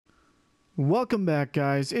Welcome back,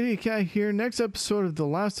 guys. ID10TCAT here. Next episode of The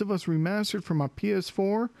Last of Us Remastered for my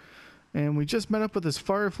PS4. And we just met up with this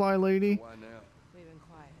Firefly lady. Why now? They've been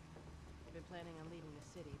quiet. They've been planning on leaving the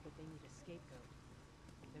city, but they need a scapegoat.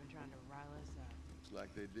 They've been trying to rile us up. It's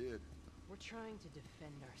like they did. We're trying to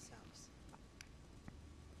defend ourselves.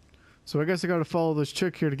 So I guess I gotta follow this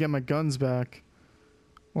chick here to get my guns back.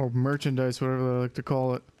 Or merchandise, whatever they like to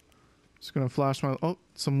call it. Just gonna flash my... Oh,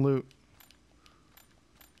 some loot.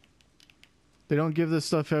 They don't give this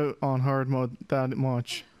stuff out on hard mode that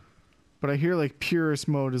much. But I hear like purist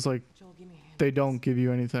mode is like... Joel, give me a hand. They don't give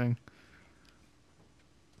you anything.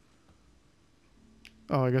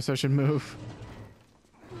 Oh, I guess I should move.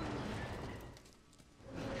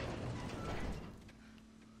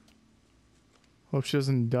 Hope she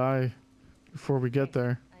doesn't die before we get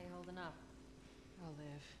there. How you holding up? I'll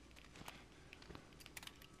live.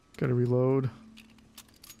 Gotta reload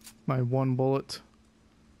my one bullet.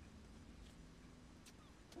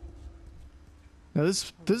 Now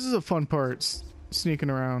this is a fun part, sneaking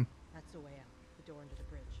around. That's the way out. The door into the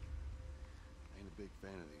bridge. Ain't a big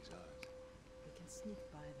fan of these eyes. We can sneak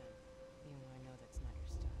by them, even though I know that's not your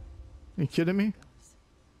style. Are you kidding me? Goes.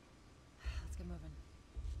 Let's get moving.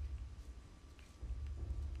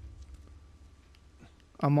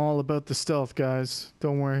 I'm all about the stealth, guys.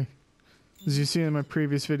 Don't worry. As you've seen in my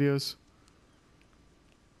previous videos.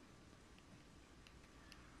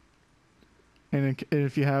 And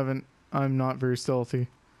if you haven't, I'm not very stealthy.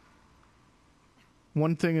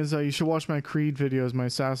 One thing is you should watch my Creed videos, my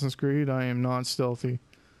Assassin's Creed. I am not stealthy.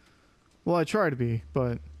 Well, I try to be,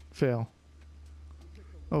 but fail.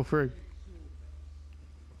 Oh, frig.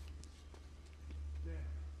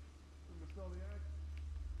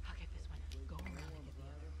 I'll get this one. Go around and get the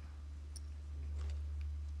other.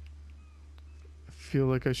 I feel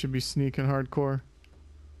like I should be sneaking hardcore.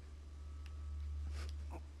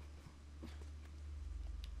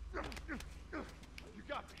 You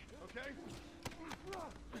got me, okay?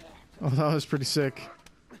 Oh, that was pretty sick.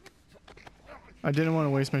 I didn't want to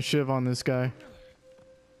waste my shiv on this guy.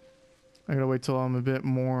 I gotta wait till I'm a bit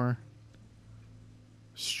more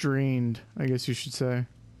strained, I guess you should say.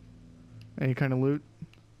 Any kind of loot?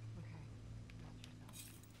 Okay.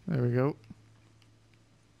 There we go.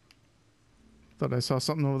 Thought I saw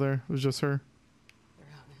something over there. It was just her. They're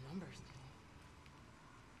out in numbers today.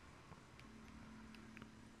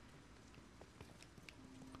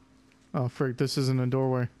 Oh, frig, this isn't a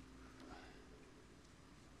doorway.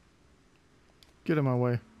 Get in my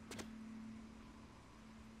way.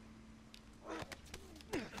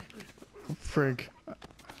 Oh, frig.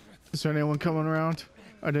 Is there anyone coming around?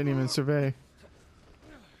 I didn't even survey.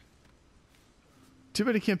 Too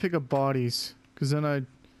bad he can't pick up bodies, because then I'd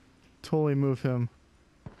totally move him.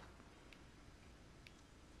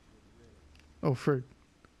 Oh, frig.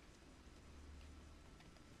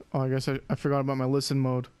 Oh, I guess I forgot about my listen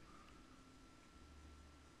mode.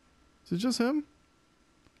 Is it just him?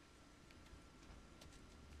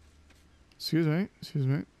 Excuse me. Excuse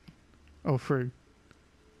me. Oh, frig.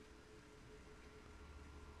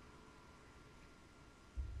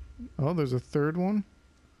 Oh, there's a third one?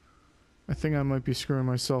 I think I might be screwing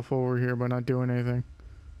myself over here by not doing anything.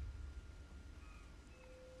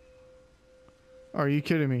 Are you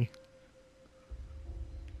kidding me?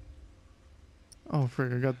 Oh,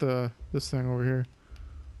 frig, I got this thing over here.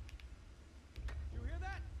 You hear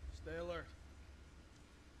that? Stay alert.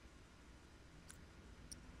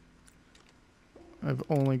 I've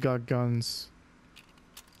only got guns.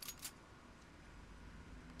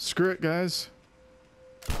 Screw it, guys.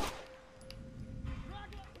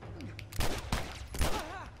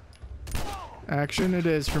 Action it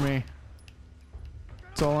is for me.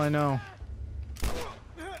 That's all I know.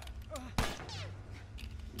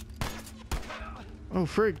 Oh,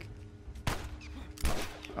 frig.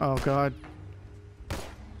 Oh, God.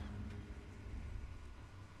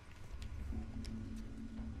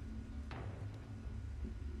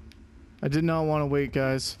 I did not want to wait,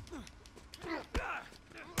 guys.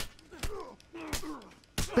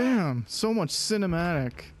 Bam! So much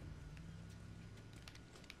cinematic.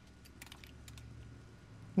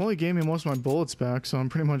 Well, he gave me most of my bullets back, so I'm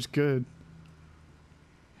pretty much good.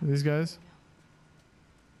 These guys?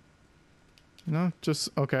 No, just...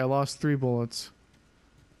 Okay, I lost 3 bullets.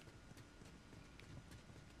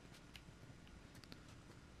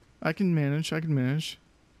 I can manage, I can manage.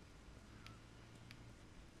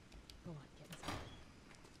 Go on, get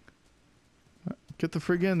inside. Get the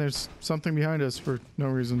frig in, there's something behind us for no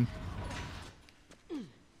reason.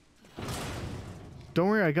 Don't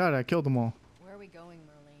worry, I got it, I killed them all. Where are we going,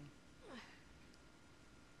 Merlene?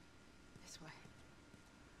 This way.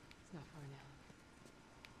 It's not far now.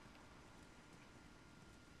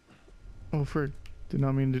 Oh, frick. Did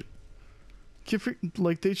not mean to.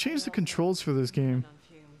 Like, they changed the controls for this game. On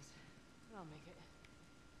fumes. I'll make it.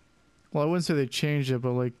 Well, I wouldn't say they changed it,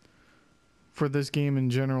 but like, for this game in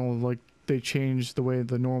general, like, they changed the way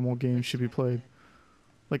the normal game should be played.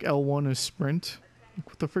 Like, L1 is sprint. Like,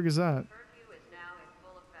 what the frick is that? Curfew is now in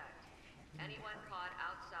full effect. Anyone caught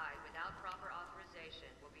outside without proper authorization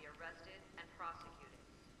will be arrested and prosecuted.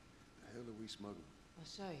 The hell are we smuggling? I'll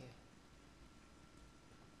show you.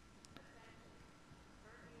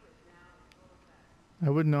 I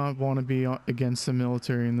would not want to be against the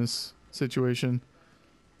military in this situation.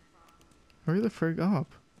 Hurry the frig up.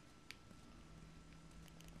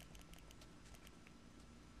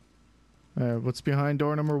 What's behind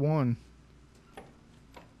door number 1?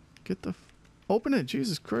 Get the... Open it,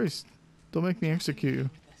 Jesus Christ. Don't make me execute you.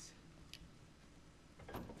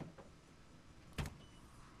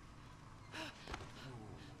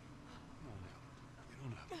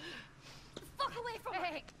 Fuck away from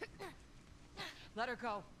her! Let her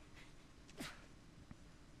go.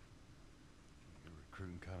 You're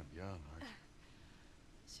recruiting kind of young, aren't you?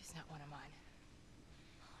 She's not one of mine.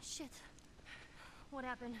 Shit. What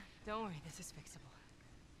happened? Don't worry, this is fixable.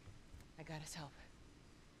 I got his help.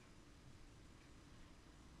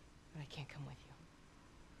 But I can't come with you.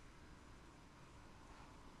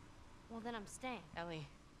 Well, then I'm staying. Ellie,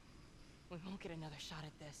 we won't get another shot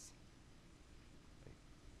at this.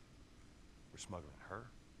 We're smuggling her?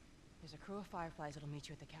 There's a crew of Fireflies that'll meet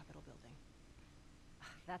you at the Capitol building.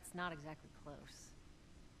 That's not exactly close.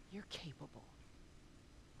 You're capable.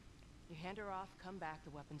 You hand her off, come back,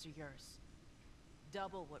 the weapons are yours.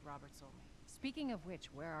 Double what Robert sold me. Speaking of which,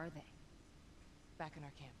 where are they? Back in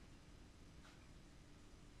our camp.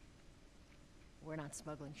 We're not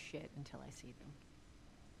smuggling shit until I see them.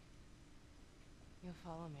 You'll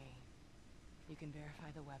follow me. You can verify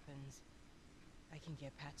the weapons. I can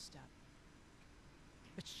get patched up.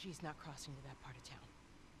 But she's not crossing to that part of town.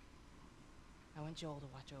 I want Joel to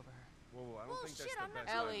watch over her. Whoa, I don't think that's Bullshit, the I'm not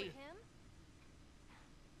best Ellie. idea. him.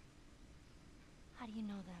 How do you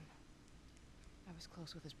know them? I was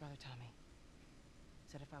close with his brother Tommy.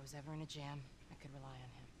 Said if I was ever in a jam, I could rely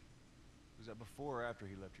on him. Was that before or after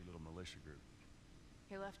he left your little militia group?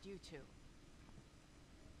 He left you too.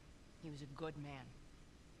 He was a good man.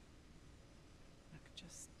 Look,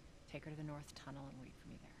 just take her to the North Tunnel and wait for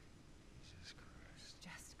me there. Jesus Christ.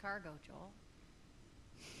 Just cargo, Joel.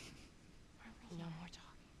 No more talking.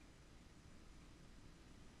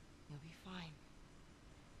 You'll be fine.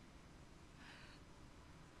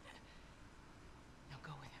 Now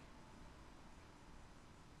go with him.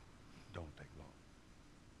 Don't take long.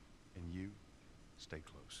 And you, stay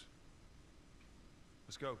close.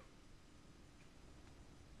 Let's go.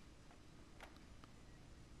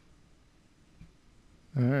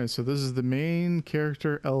 Alright, so this is the main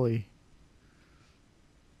character, Ellie.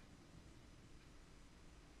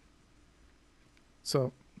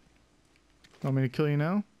 So, want me to kill you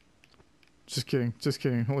now? Just kidding, just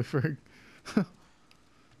kidding. Holy frig. I heard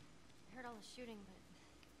all the shooting, but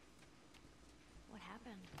what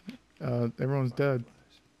happened? Everyone's dead.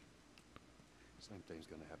 Same thing's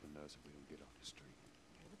gonna happen to us if we don't get off the street.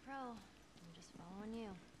 You're the pro. I'm just following you.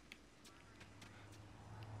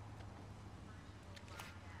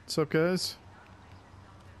 What's up, guys?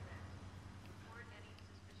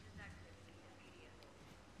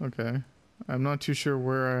 Okay. I'm not too sure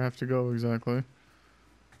where I have to go exactly.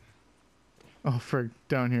 Oh, frig.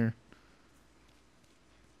 Down here.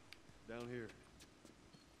 Down here.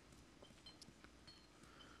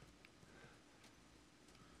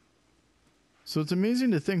 So it's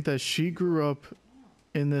amazing to think that she grew up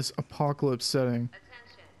in this apocalypse setting.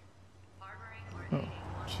 Attention. Harboring or Oh, aiding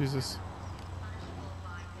one Jesus. punishable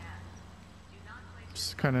by death. Do not place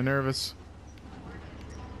Just kind of nervous.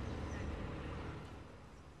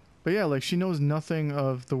 But yeah, like she knows nothing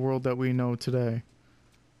of the world that we know today.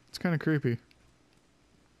 It's kind of creepy.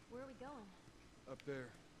 Where are we going? Up there.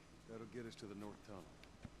 That'll get us to the North Tunnel.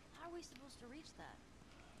 How are we supposed to reach that?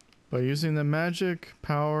 By using the magic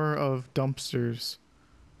power of dumpsters.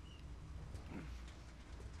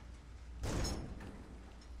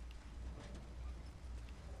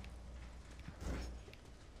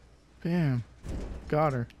 Bam.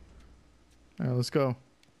 Got her. Alright, let's go.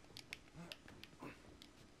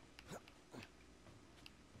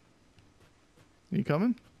 You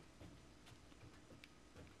coming?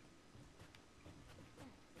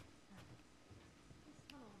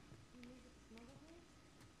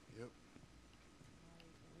 Yep.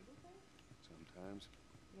 Sometimes.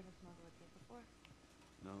 You ever smuggled a kid before?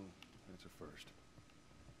 No, that's a first.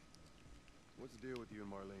 What's the deal with you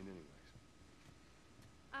and Marlene anyways?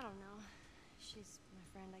 I don't know. She's my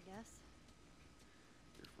friend, I guess.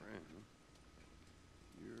 Your friend, huh?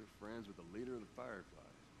 You're friends with the leader of the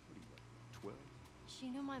Fireflies. What are you, like, 12? She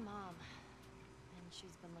knew my mom, and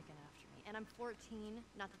she's been looking after me. And I'm 14.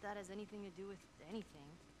 Not that that has anything to do with anything.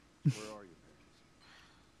 Where are your parents?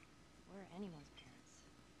 Where are anyone's parents?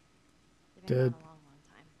 They've been Dead. gone a long, long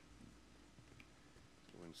time.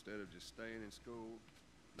 So instead of just staying in school,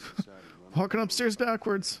 you decided to run Walking away upstairs from the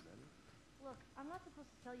backwards. Fireflies. Look, I'm not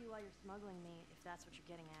supposed to tell you why you're smuggling me, if that's what you're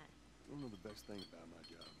getting at. You know the best thing about my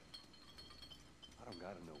job? I don't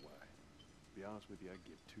gotta know why. To be honest with you, I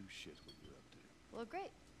give two shits what you're up to. Well,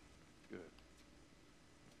 great. Good.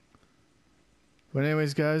 But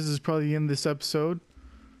anyways, guys, this is probably the end of this episode.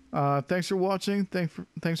 Thanks for watching.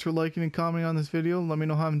 Thanks for liking and commenting on this video. Let me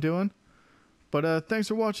know how I'm doing. But thanks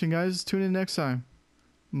for watching, guys. Tune in next time.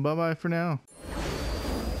 Bye-bye for now.